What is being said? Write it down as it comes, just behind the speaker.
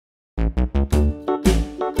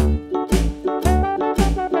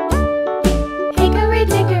Hickory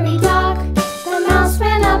dickory dock, the mouse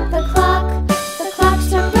ran up the clock. The clock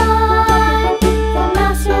struck one, the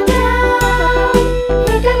mouse ran down.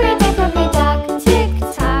 Hickory dickory dock, tick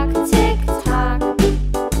tock, tick tock.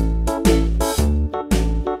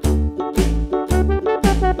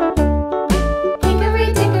 Hickory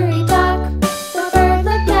dickory dock, the bird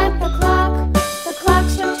looked at the clock. The clock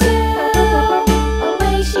struck two,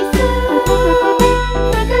 away she flew.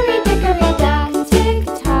 Hickory dickory dock, tick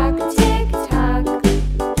tock, tick tock.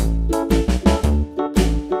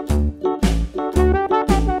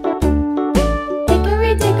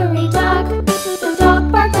 Hickory dickory dock, the dog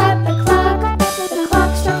barked at the clock. The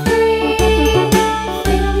clock struck three,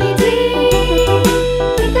 fiddly-dee.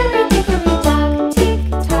 Hickory dickory dock, tick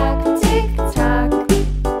tock, tick tock.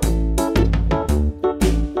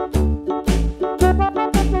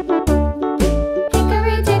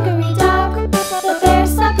 Hickory dickory dock, the bear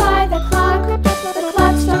sat by the clock. The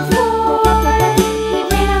clock struck four, he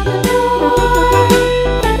ran out the door.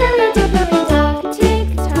 Hickory dickory dock, tick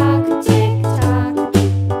tock, tick tock.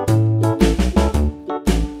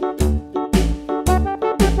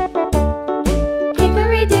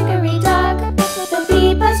 Hickory dickory dock, the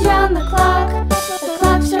bee buzzed round the clock.